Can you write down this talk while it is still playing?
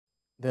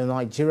The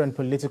Nigerian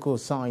Political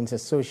Science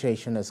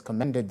Association has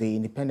commended the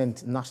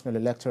Independent National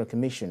Electoral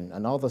Commission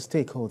and other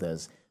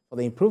stakeholders for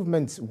the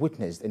improvements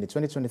witnessed in the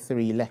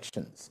 2023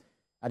 elections.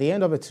 At the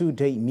end of a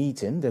two-day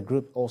meeting, the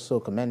group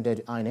also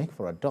commended INEC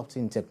for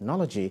adopting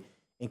technology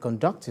in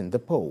conducting the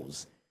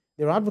polls.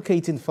 They are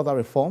advocating further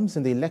reforms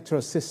in the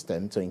electoral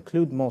system to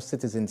include more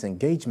citizens'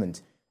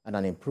 engagement and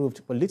an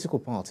improved political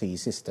party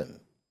system.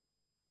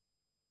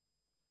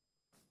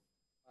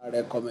 A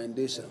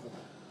recommendation.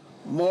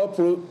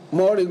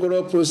 More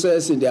rigorous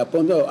process in the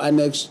appointment of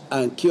annex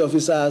and key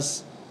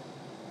officers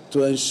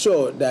to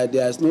ensure that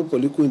there is no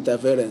political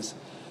interference.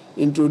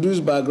 Introduce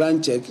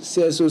background check,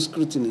 CSO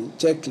scrutiny,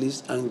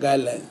 checklist, and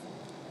guidelines.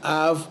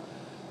 Have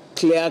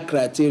clear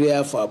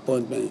criteria for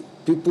appointment.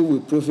 People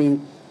with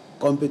proven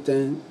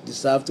competence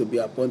deserve to be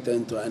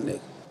appointed to annex.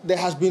 There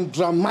has been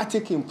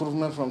dramatic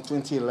improvement from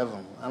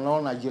 2011, and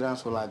all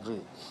Nigerians will agree.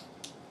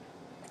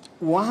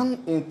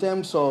 One, in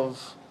terms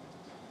of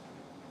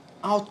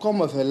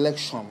outcome of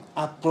election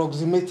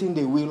approximating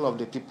the will of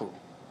the people.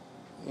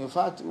 In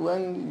fact,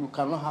 when you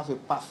cannot have a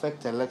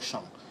perfect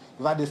election,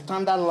 the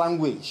standard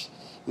language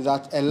is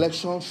that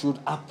election should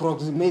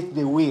approximate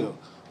the will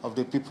of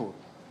the people.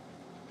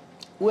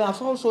 We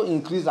have also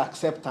increased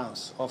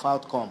acceptance of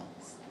outcome,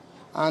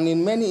 and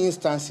in many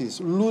instances,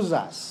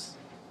 losers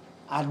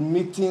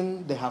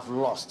admitting they have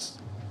lost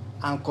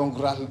and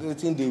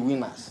congratulating the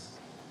winners.